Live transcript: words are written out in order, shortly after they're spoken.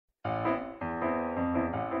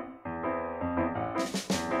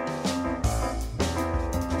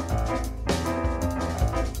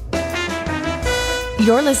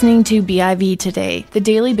You're listening to BIV Today, the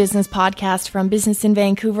daily business podcast from Business in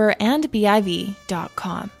Vancouver and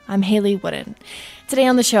BIV.com. I'm Hayley Wooden. Today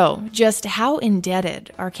on the show, just how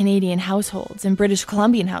indebted are Canadian households and British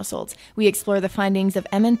Columbian households? We explore the findings of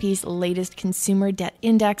MNP's latest Consumer Debt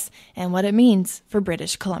Index and what it means for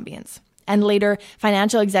British Columbians. And later,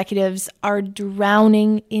 financial executives are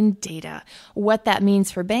drowning in data, what that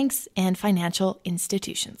means for banks and financial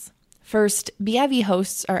institutions. First, BIV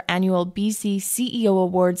hosts our annual BC CEO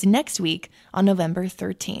Awards next week on November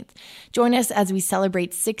 13th. Join us as we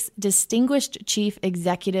celebrate 6 distinguished chief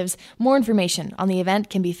executives. More information on the event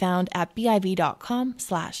can be found at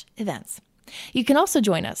biv.com/events. You can also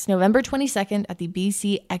join us November 22nd at the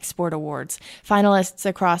BC Export Awards. Finalists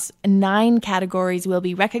across 9 categories will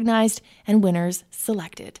be recognized and winners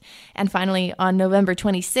selected. And finally, on November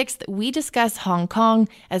 26th, we discuss Hong Kong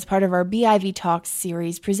as part of our BIV Talks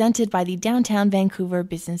series presented by the Downtown Vancouver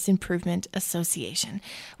Business Improvement Association.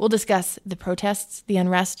 We'll discuss the protests, the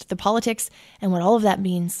unrest, the politics, and what all of that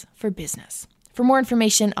means for business. For more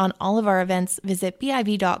information on all of our events, visit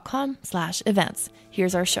biv.com/events.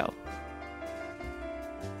 Here's our show.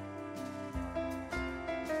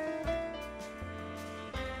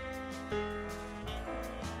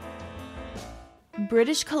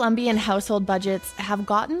 British Columbian household budgets have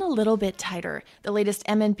gotten a little bit tighter. The latest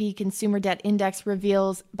MNP Consumer Debt Index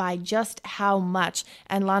reveals by just how much.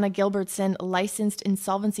 And Lana Gilbertson, licensed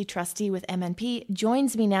insolvency trustee with MNP,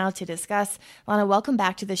 joins me now to discuss. Lana, welcome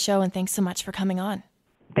back to the show and thanks so much for coming on.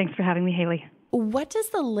 Thanks for having me, Hayley. What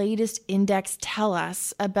does the latest index tell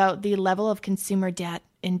us about the level of consumer debt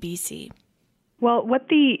in BC? Well, what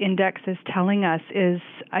the index is telling us is,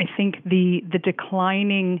 I think, the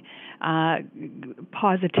declining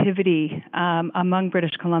positivity among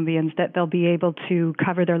British Columbians that they'll be able to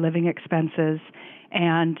cover their living expenses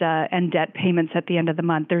and debt payments at the end of the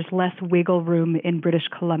month. There's less wiggle room in British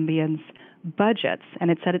Columbians' budgets, and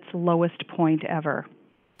it's at its lowest point ever.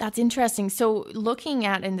 That's interesting. So looking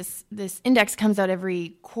at, and this index comes out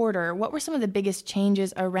every quarter, what were some of the biggest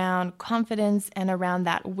changes around confidence and around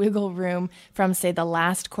that wiggle room from, say, the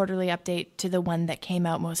last quarterly update to the one that came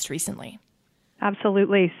out most recently?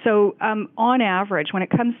 Absolutely. So on average, when it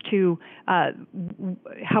comes to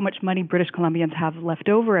how much money British Columbians have left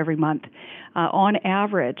over every month, on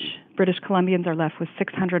average, British Columbians are left with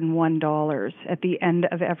 $601 at the end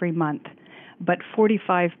of every month. But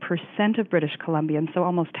 45% of British Columbians, so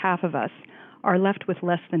almost half of us, are left with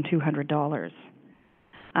less than $200.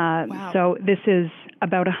 Wow. So this is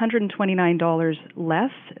about $129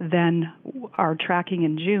 less than our tracking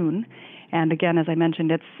in June. And again, as I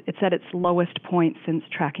mentioned, it's at its lowest point since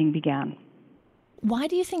tracking began. Why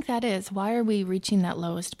do you think that is? Why are we reaching that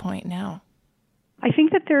lowest point now? I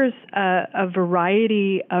think that there's a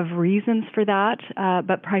variety of reasons for that,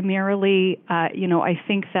 but primarily, I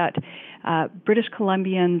think that British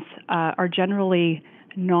Columbians are generally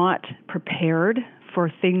not prepared for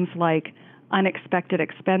things like unexpected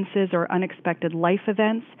expenses or unexpected life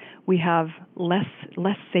events. We have less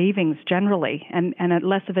savings generally, and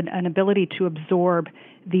less of an ability to absorb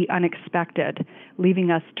the unexpected,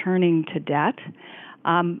 leaving us turning to debt.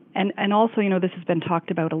 And also, this has been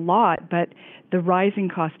talked about a lot, but the rising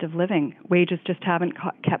cost of living, wages just haven't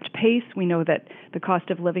kept pace. We know that the cost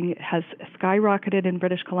of living has skyrocketed in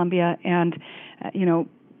British Columbia, and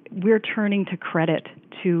we're turning to credit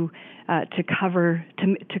to cover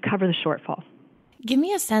the shortfall. Give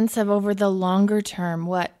me a sense of, over the longer term,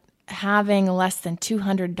 what having less than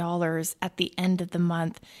 $200 at the end of the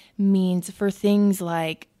month means for things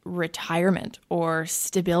like retirement or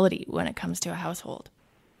stability when it comes to a household.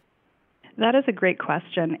 That is a great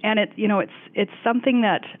question, and it's something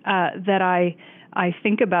that I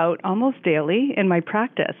think about almost daily in my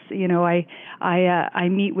practice. I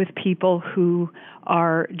meet with people who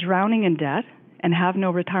are drowning in debt and have no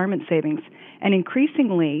retirement savings, and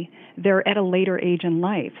increasingly they're at a later age in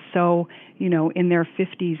life. So, in their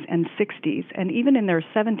 50s and 60s, and even in their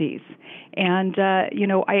 70s. And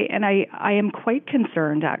I am quite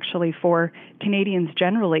concerned actually for Canadians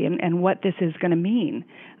generally and what this is going to mean.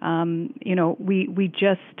 We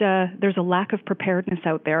just there's a lack of preparedness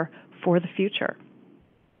out there for the future.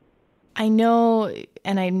 I know,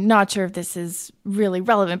 and I'm not sure if this is really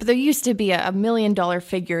relevant, but there used to be a $1 million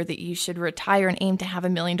figure that you should retire and aim to have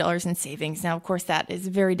 $1 million in savings. Now, of course, that is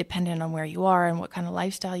very dependent on where you are and what kind of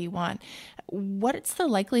lifestyle you want. What's the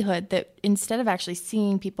likelihood that instead of actually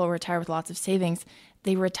seeing people retire with lots of savings,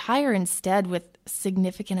 they retire instead with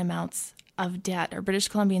significant amounts of debt? Are British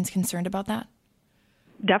Columbians concerned about that?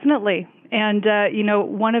 Definitely. And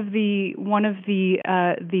one of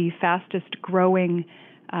the fastest growing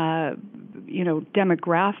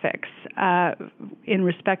demographics in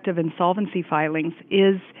respect of insolvency filings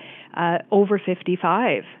is over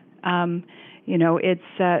 55.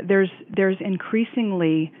 There's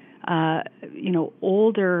increasingly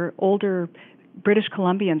older British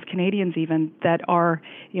Columbians, Canadians even, that are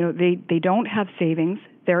they don't have savings.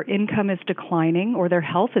 Their income is declining, or their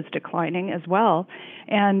health is declining as well,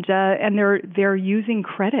 and they're using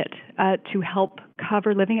credit to help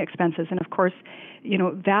cover living expenses. And of course,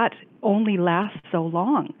 that only lasts so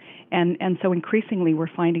long, and so increasingly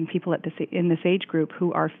we're finding people in this age group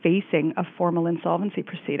who are facing a formal insolvency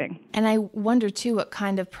proceeding. And I wonder too what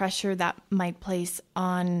kind of pressure that might place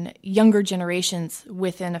on younger generations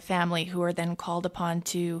within a family who are then called upon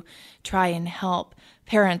to try and help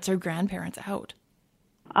parents or grandparents out.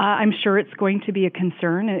 I'm sure it's going to be a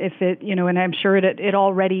concern and I'm sure it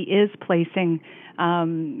already is placing,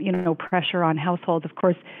 pressure on households. Of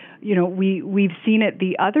course, we've seen it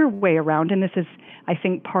the other way around, and this is, I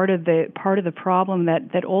think, part of the problem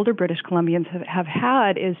that older British Columbians have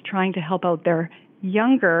had is trying to help out their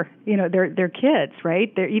younger, their kids,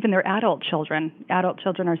 right? Even their adult children. Adult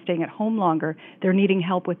children are staying at home longer. They're needing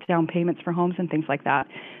help with down payments for homes and things like that.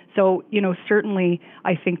 So, certainly,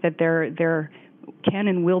 I think that there can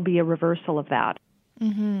and will be a reversal of that.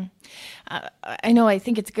 Mm-hmm. I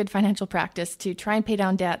think it's good financial practice to try and pay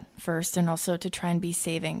down debt first and also to try and be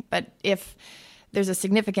saving. But if there's a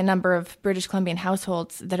significant number of British Columbian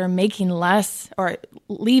households that are making less or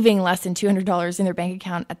leaving less than $200 in their bank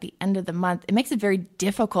account at the end of the month, it makes it very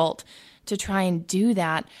difficult to try and do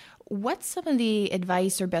that. What's some of the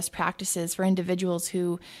advice or best practices for individuals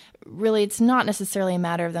who really, it's not necessarily a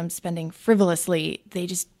matter of them spending frivolously, they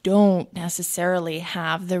just don't necessarily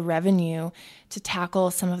have the revenue to tackle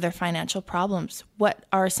some of their financial problems? What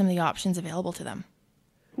are some of the options available to them?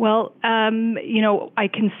 Well, I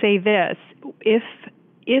can say this: if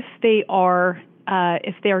they are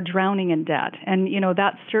drowning in debt, and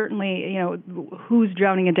that's certainly who's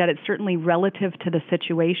drowning in debt. It's certainly relative to the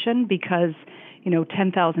situation, because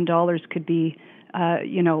 $10,000 could be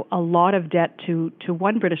a lot of debt to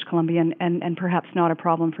one British Columbian, and perhaps not a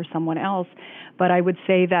problem for someone else. But I would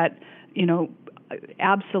say that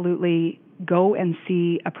absolutely go and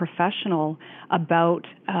see a professional about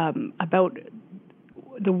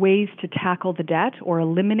the ways to tackle the debt or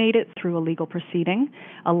eliminate it through a legal proceeding.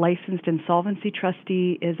 A licensed insolvency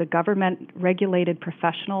trustee is a government-regulated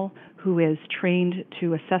professional who is trained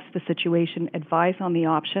to assess the situation, advise on the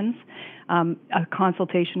options. A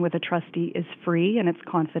consultation with a trustee is free and it's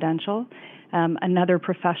confidential. Another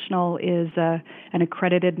professional is an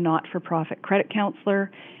accredited not-for-profit credit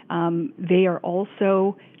counselor. They are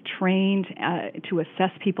also trained to assess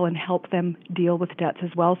people and help them deal with debts as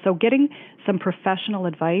well. So getting some professional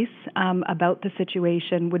advice about the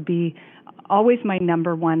situation would be always my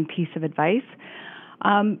number one piece of advice.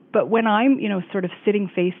 But when I'm, sort of sitting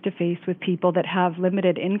face to face with people that have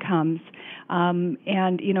limited incomes, and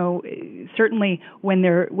certainly when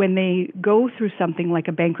they go through something like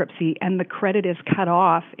a bankruptcy and the credit is cut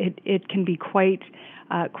off, it can be quite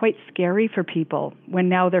scary for people when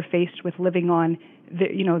now they're faced with living on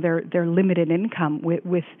their limited income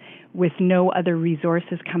with no other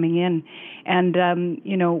resources coming in. And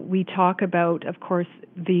we talk about, of course,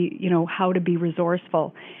 how to be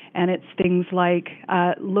resourceful, and it's things like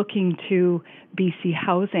looking to BC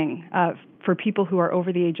Housing for people who are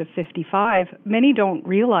over the age of 55. Many don't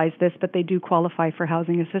realize this, but they do qualify for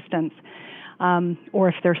housing assistance, or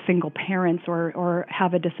if they're single parents or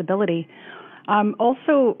have a disability.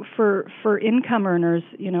 Also for income earners,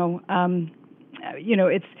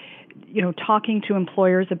 it's talking to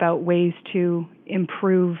employers about ways to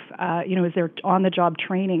improve. Is there on-the-job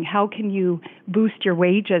training? How can you boost your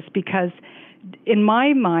wages? Because in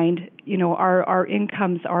my mind, our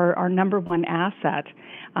incomes are our number one asset.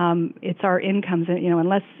 It's our incomes,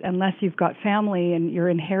 unless you've got family and you're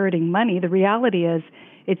inheriting money, the reality is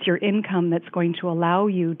it's your income that's going to allow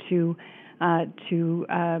you to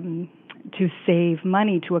save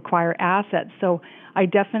money, to acquire assets. So I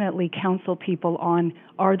definitely counsel people on,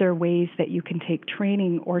 are there ways that you can take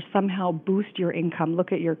training or somehow boost your income,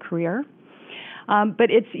 look at your career? But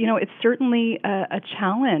it's certainly a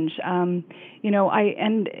challenge. I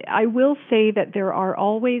will say that there are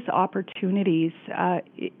always opportunities,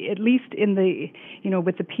 at least in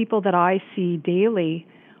with the people that I see daily,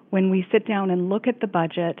 when we sit down and look at the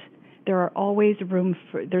budget, there's always room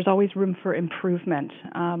for improvement.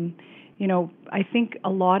 I think a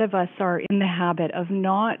lot of us are in the habit of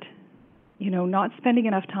not spending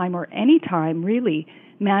enough time or any time really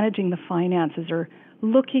managing the finances or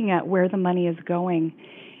looking at where the money is going.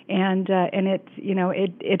 and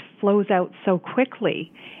it flows out so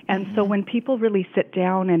quickly. And so when people really sit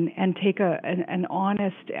down and take an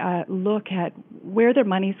honest look at where their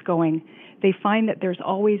money's going, they find that there's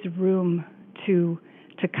always room to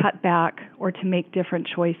cut back or to make different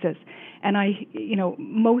choices. And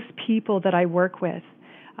most people that I work with,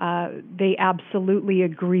 they absolutely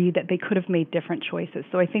agree that they could have made different choices.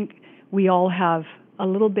 So I think we all have a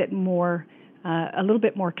little bit more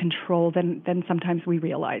control than sometimes we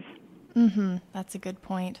realize. Mm-hmm. That's a good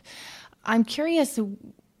point. I'm curious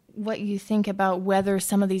what you think about whether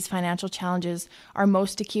some of these financial challenges are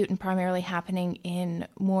most acute and primarily happening in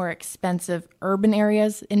more expensive urban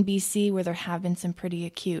areas in BC where there have been some pretty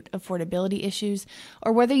acute affordability issues,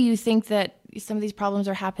 or whether you think that some of these problems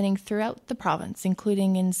are happening throughout the province,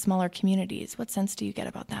 including in smaller communities. What sense do you get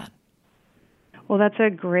about that? Well, that's a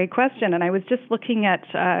great question, and I was just looking at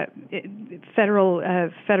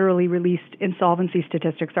federally released insolvency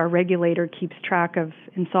statistics. Our regulator keeps track of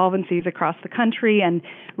insolvencies across the country and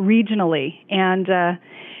regionally, and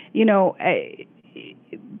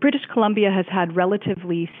British Columbia has had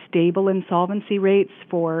relatively stable insolvency rates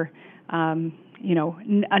for a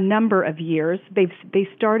number of years. They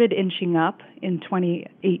started inching up in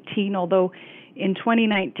 2018, although in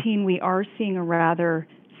 2019 we are seeing a rather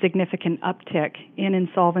significant uptick in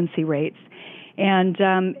insolvency rates, and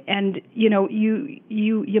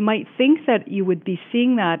you might think that you would be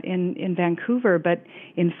seeing that in Vancouver, but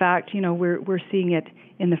in fact we're seeing it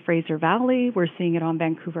in the Fraser Valley, we're seeing it on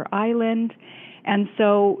Vancouver Island, and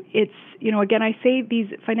so it's again I say these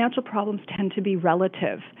financial problems tend to be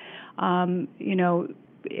relative. In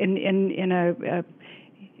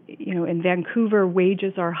Vancouver,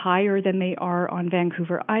 wages are higher than they are on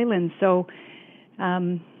Vancouver Island, so.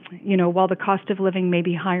 While the cost of living may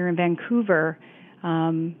be higher in Vancouver,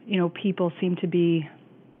 people seem to be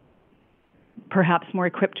perhaps more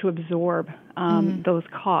equipped to absorb those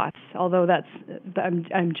costs. Although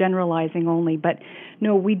I'm generalizing only, but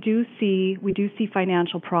no, we do see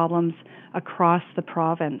financial problems across the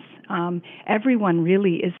province. Everyone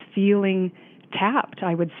really is feeling tapped,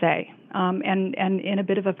 I would say. And in a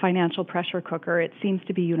bit of a financial pressure cooker. It seems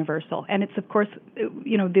to be universal. And it's, of course,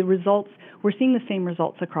 the results, we're seeing the same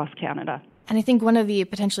results across Canada. And I think one of the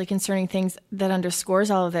potentially concerning things that underscores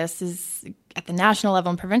all of this is at the national level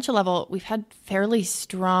and provincial level, we've had fairly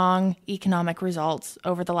strong economic results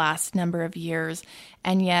over the last number of years.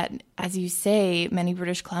 And yet, as you say, many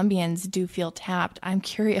British Columbians do feel tapped. I'm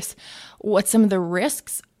curious what some of the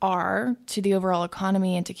risks are to the overall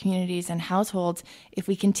economy and to communities and households if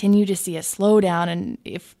we continue to see a slowdown and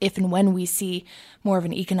if and when we see more of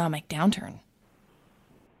an economic downturn.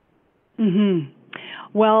 Mm-hmm.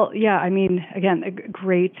 Well, yeah, I mean, again, a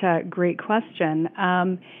great question.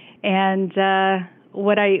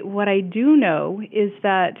 What I do know is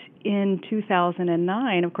that in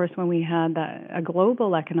 2009, of course, when we had a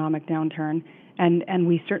global economic downturn, and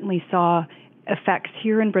we certainly saw effects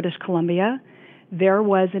here in British Columbia, there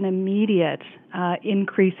was an immediate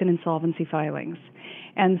increase in insolvency filings.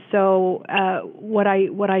 And so what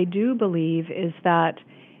I do believe is that,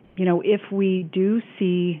 if we do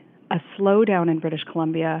see a slowdown in British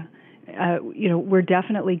Columbia, we're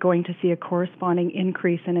definitely going to see a corresponding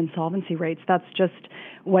increase in insolvency rates. That's just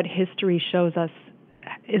what history shows us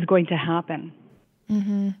is going to happen.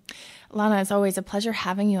 Mm-hmm. Lana, it's always a pleasure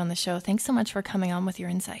having you on the show. Thanks so much for coming on with your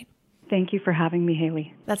insight. Thank you for having me,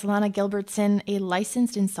 Haley. That's Lana Gilbertson, a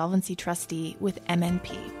licensed insolvency trustee with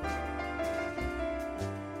MNP.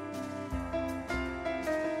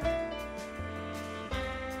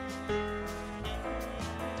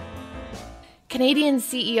 Canadian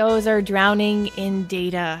CEOs are drowning in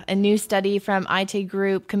data. A new study from IT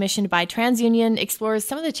Group commissioned by TransUnion explores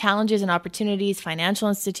some of the challenges and opportunities financial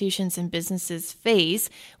institutions and businesses face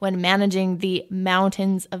when managing the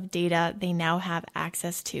mountains of data they now have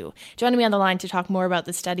access to. Joining me on the line to talk more about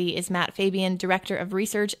the study is Matt Fabian, Director of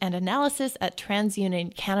Research and Analysis at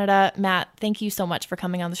TransUnion Canada. Matt, thank you so much for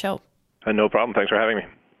coming on the show. No problem. Thanks for having me.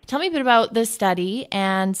 Tell me a bit about this study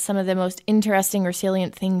and some of the most interesting or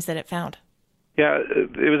salient things that it found. Yeah,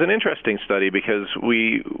 it was an interesting study because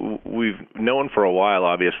we've known for a while,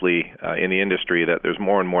 obviously, in the industry that there's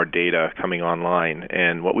more and more data coming online.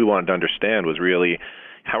 And what we wanted to understand was really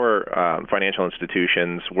how are financial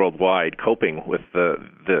institutions worldwide coping with the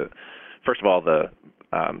first of all, the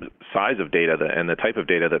size of data and the type of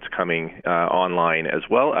data that's coming online, as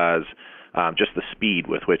well as just the speed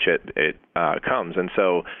with which it comes. And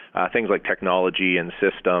so things like technology and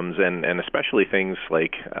systems, and especially things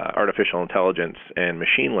like artificial intelligence and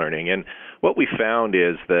machine learning. And what we found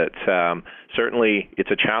is that certainly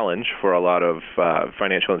it's a challenge for a lot of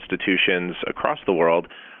financial institutions across the world,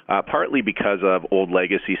 partly because of old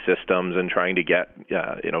legacy systems and trying to get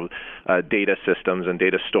data systems and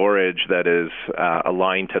data storage that is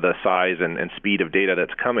aligned to the size and speed of data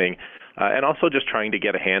that's coming. And also just trying to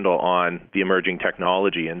get a handle on the emerging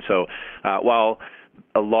technology. And so while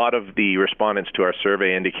a lot of the respondents to our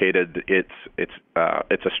survey indicated it's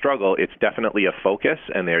a struggle, it's definitely a focus,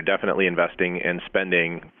 and they're definitely investing and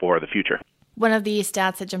spending for the future. One of the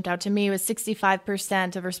stats that jumped out to me was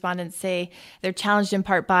 65% of respondents say they're challenged in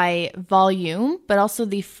part by volume, but also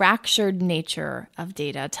the fractured nature of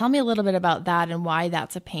data. Tell me a little bit about that and why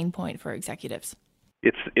that's a pain point for executives.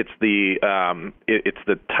 It's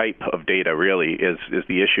the type of data really is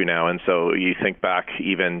the issue now. And so you think back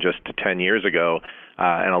even just to 10 years ago,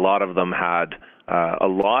 and a lot of them had a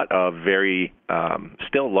lot of very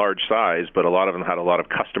still large size, but a lot of them had a lot of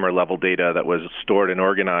customer level data that was stored and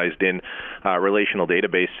organized in relational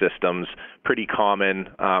database systems, pretty common,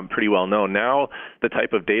 pretty well known. Now, the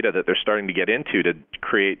type of data that they're starting to get into to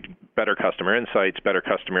create better customer insights, better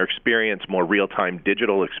customer experience, more real-time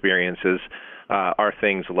digital experiences are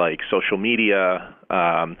things like social media,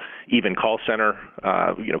 even call center,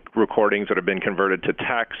 recordings that have been converted to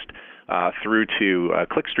text, through to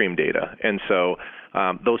clickstream data. And so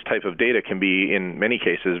those type of data can be, in many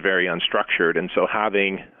cases, very unstructured. And so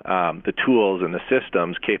having the tools and the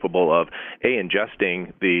systems capable of,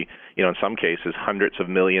 ingesting the, in some cases, hundreds of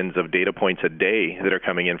millions of data points a day that are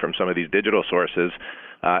coming in from some of these digital sources,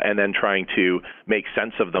 and then trying to make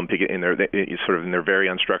sense of them in their very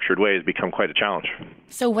unstructured ways become quite a challenge.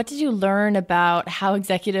 So what did you learn about how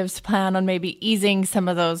executives plan on maybe easing some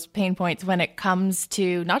of those pain points when it comes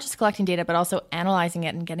to not just collecting data, but also analyzing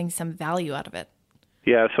it and getting some value out of it?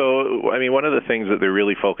 Yeah, so one of the things that they're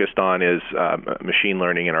really focused on is machine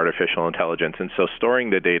learning and artificial intelligence. And so storing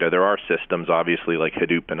the data, there are systems, obviously, like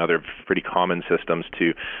Hadoop and other pretty common systems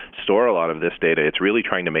to store a lot of this data. It's really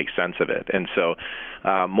trying to make sense of it. And so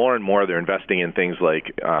more and more they're investing in things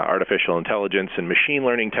like artificial intelligence and machine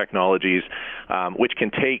learning technologies, which can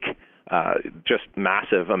take just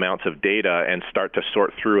massive amounts of data and start to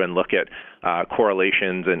sort through and look at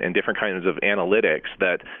correlations and different kinds of analytics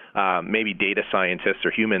that maybe data scientists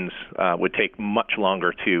or humans would take much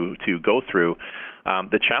longer to go through.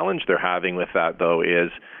 The challenge they're having with that, though,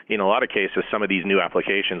 is in a lot of cases, some of these new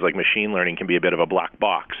applications like machine learning can be a bit of a black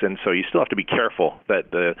box. And so you still have to be careful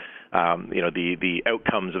that the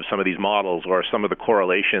outcomes of some of these models or some of the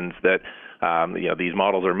correlations that these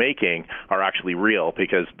models are making are actually real,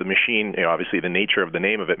 because the machine, obviously the nature of the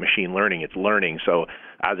name of it, machine learning, it's learning. So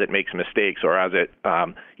as it makes mistakes or as it,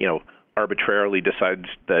 arbitrarily decides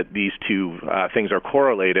that these two things are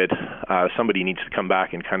correlated, somebody needs to come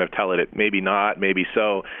back and kind of tell it maybe not, maybe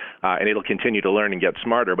so, and it'll continue to learn and get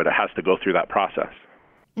smarter, but it has to go through that process.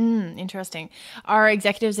 Interesting. Are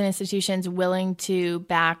executives and institutions willing to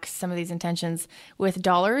back some of these intentions with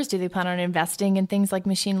dollars? Do they plan on investing in things like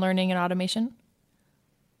machine learning and automation?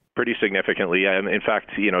 Pretty significantly. Yeah. In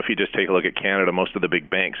fact, if you just take a look at Canada, most of the big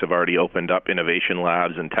banks have already opened up innovation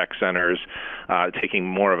labs and tech centers, taking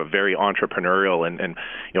more of a very entrepreneurial and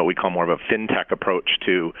what we call more of a fintech approach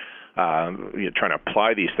to trying to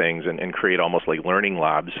apply these things and create almost like learning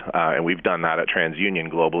labs. And we've done that at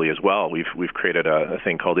TransUnion globally as well. We've created a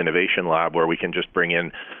thing called Innovation Lab where we can just bring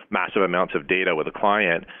in massive amounts of data with a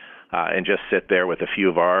client and just sit there with a few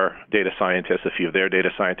of our data scientists, a few of their data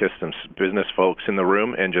scientists, and business folks in the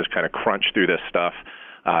room, and just kind of crunch through this stuff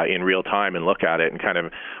in real time and look at it, and kind of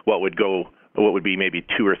what would be maybe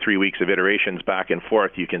 2 or 3 weeks of iterations back and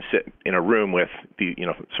forth. You can sit in a room with the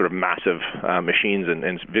sort of massive machines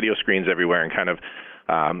and video screens everywhere, and kind of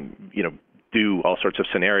do all sorts of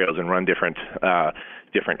scenarios and run different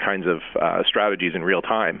kinds of strategies in real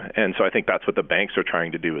time. And so I think that's what the banks are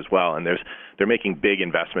trying to do as well. And they're making big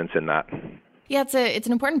investments in that. Yeah, it's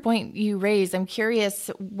an important point you raised. I'm curious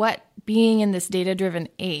what being in this data-driven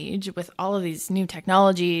age with all of these new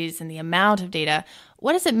technologies and the amount of data,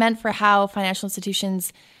 what has it meant for how financial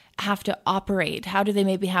institutions have to operate? How do they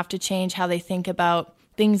maybe have to change how they think about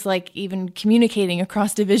things like even communicating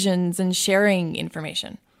across divisions and sharing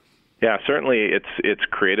information? Yeah, certainly it's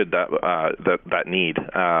created that need.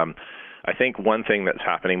 I think one thing that's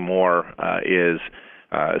happening more is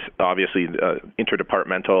obviously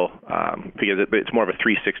interdepartmental, because it's more of a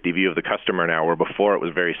 360 view of the customer now, where before it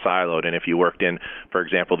was very siloed. And if you worked in, for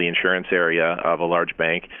example, the insurance area of a large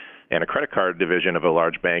bank and a credit card division of a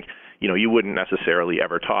large bank, you wouldn't necessarily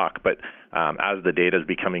ever talk. But as the data is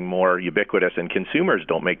becoming more ubiquitous and consumers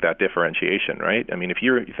don't make that differentiation, right? I mean, if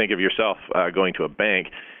you think of yourself going to a bank,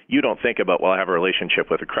 you don't think about, well, I have a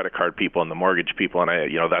relationship with the credit card people and the mortgage people, and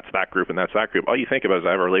that's that group and that's that group. All you think about is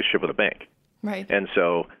I have a relationship with a bank. Right. And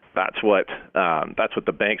so that's what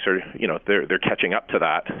the banks are, they're catching up to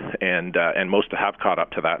that, and most have caught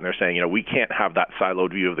up to that, and they're saying, we can't have that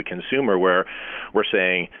siloed view of the consumer where we're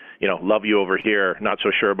saying, love you over here, not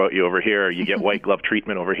so sure about you over here, you get white glove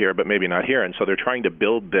treatment over here, but maybe not here. And so they're trying to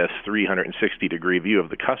build this 360-degree view of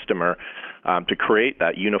the customer to create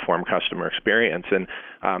that uniform customer experience, and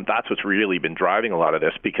that's what's really been driving a lot of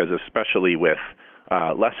this, because especially with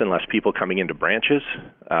less and less people coming into branches,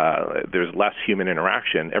 there's less human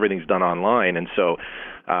interaction. Everything's done online, and so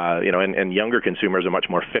and younger consumers are much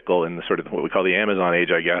more fickle in the sort of what we call the Amazon age,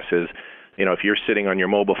 I guess, is if you're sitting on your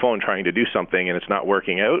mobile phone trying to do something and it's not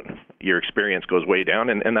working out, your experience goes way down,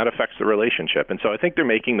 and that affects the relationship. And so I think they're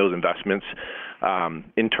making those investments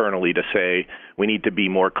internally to say we need to be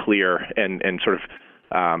more clear and sort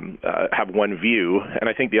of have one view. And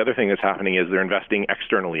I think the other thing that's happening is they're investing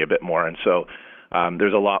externally a bit more, and so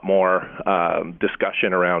there's a lot more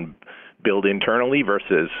discussion around build internally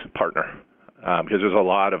versus partner, because there's a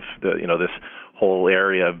lot of this whole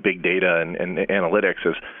area of big data and analytics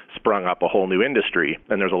has sprung up a whole new industry,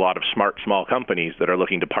 and there's a lot of smart small companies that are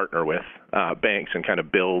looking to partner with banks and kind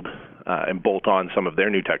of build and bolt on some of their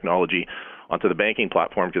new technology onto the banking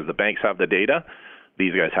platform, because the banks have the data,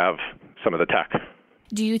 these guys have some of the tech.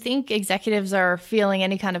 Do you think executives are feeling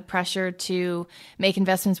any kind of pressure to make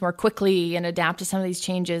investments more quickly and adapt to some of these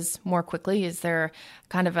changes more quickly? Is there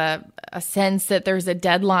kind of a sense that there's a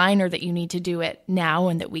deadline, or that you need to do it now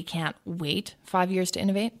and that we can't wait 5 years to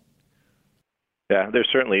innovate? Yeah, there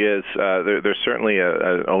certainly is. There's certainly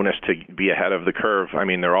an onus to be ahead of the curve. I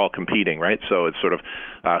mean, they're all competing, right? So it's sort of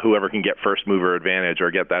whoever can get first mover advantage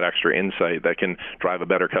or get that extra insight that can drive a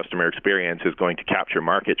better customer experience is going to capture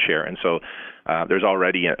market share. And so it's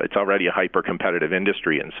already a hyper competitive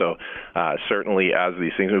industry. And so certainly as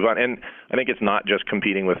these things move on, and I think it's not just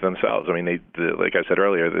competing with themselves. I mean, like I said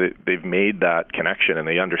earlier, they've made that connection, and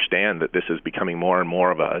they understand that this is becoming more and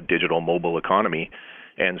more of a digital mobile economy.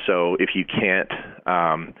 And so if you can't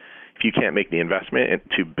make the investment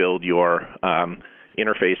to build your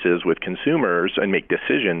interfaces with consumers and make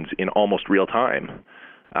decisions in almost real time,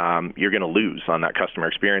 you're going to lose on that customer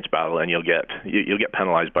experience battle, and you'll get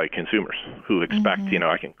penalized by consumers who expect,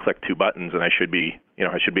 I can click two buttons and I should be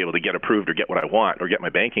able to get approved or get what I want or get my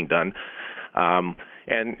banking done.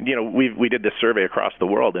 And we did this survey across the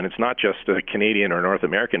world, and it's not just a Canadian or North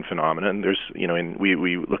American phenomenon. There's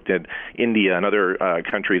we looked at India and other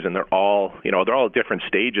countries, and they're all at different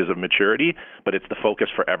stages of maturity, but it's the focus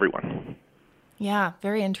for everyone. Yeah,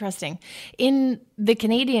 very interesting. In the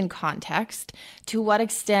Canadian context, to what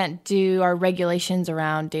extent do our regulations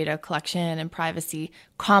around data collection and privacy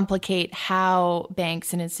complicate how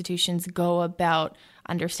banks and institutions go about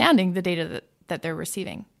understanding the data that they're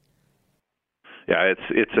receiving? Yeah,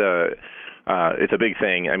 it's a big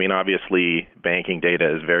thing. I mean, obviously, banking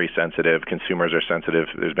data is very sensitive. Consumers are sensitive.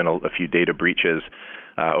 There's been a few data breaches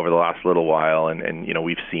over the last little while, and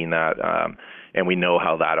we've seen that, and we know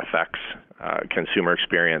how that affects consumer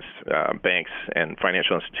experience. Banks and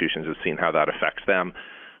financial institutions have seen how that affects them.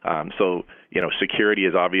 So security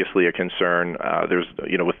is obviously a concern. There's,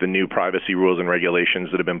 with the new privacy rules and regulations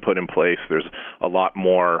that have been put in place, there's a lot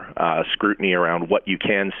more scrutiny around what you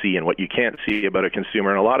can see and what you can't see about a consumer,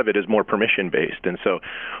 and a lot of it is more permission-based. And so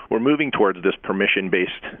we're moving towards this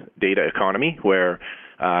permission-based data economy where,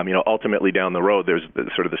 ultimately down the road, there's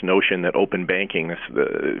sort of this notion that open banking,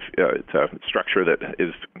 it's a structure that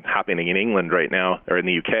is happening in England right now, or in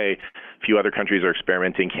the UK. A few other countries are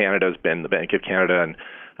experimenting. Canada's been, the Bank of Canada and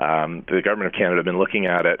the government of Canada have been looking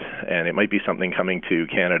at it, and it might be something coming to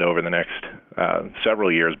Canada over the next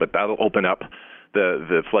several years, but that'll open up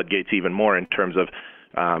the floodgates even more in terms of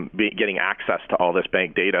getting access to all this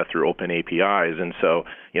bank data through open APIs. And so,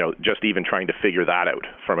 just even trying to figure that out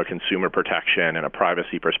from a consumer protection and a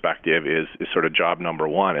privacy perspective is sort of job number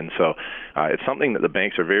one. And so it's something that the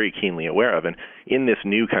banks are very keenly aware of. And in this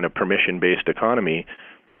new kind of permission-based economy,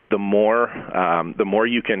 the more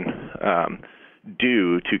you can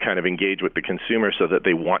do to kind of engage with the consumer so that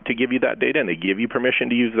they want to give you that data and they give you permission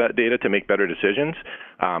to use that data to make better decisions,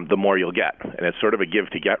 the more you'll get. And it's sort of a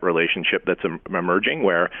give-to-get relationship that's emerging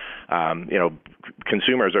where,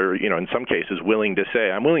 consumers are, in some cases willing to say,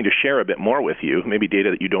 I'm willing to share a bit more with you, maybe data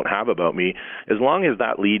that you don't have about me, as long as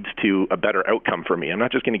that leads to a better outcome for me. I'm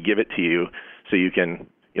not just going to give it to you so you can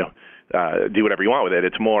do whatever you want with it.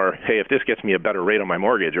 It's more, hey, if this gets me a better rate on my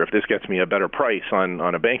mortgage, or if this gets me a better price on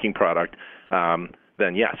a banking product,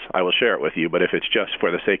 then yes, I will share it with you. But if it's just for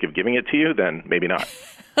the sake of giving it to you, then maybe not.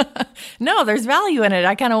 No, there's value in it.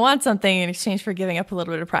 I kind of want something in exchange for giving up a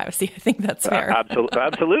little bit of privacy. I think that's fair.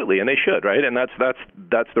 Absolutely, and they should, right? And that's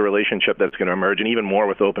the relationship that's going to emerge, and even more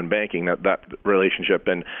with open banking, that relationship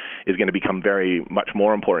is going to become very much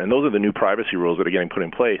more important. And those are the new privacy rules that are getting put in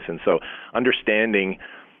place. And so understanding,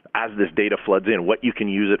 as this data floods in, what you can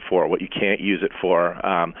use it for, what you can't use it for,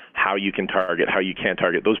 how you can target, how you can't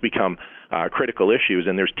target, those become critical issues.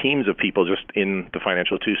 And there's teams of people just in the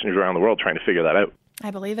financial institutions around the world trying to figure that out. I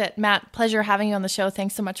believe it. Matt, pleasure having you on the show.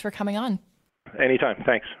 Thanks so much for coming on. Anytime.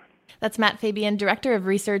 Thanks. That's Matt Fabian, Director of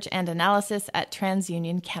Research and Analysis at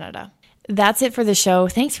TransUnion Canada. That's it for the show.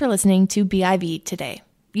 Thanks for listening to BIV Today.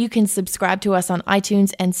 You can subscribe to us on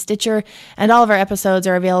iTunes and Stitcher, and all of our episodes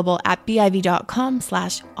are available at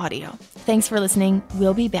biv.com/audio. Thanks for listening.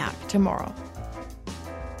 We'll be back tomorrow.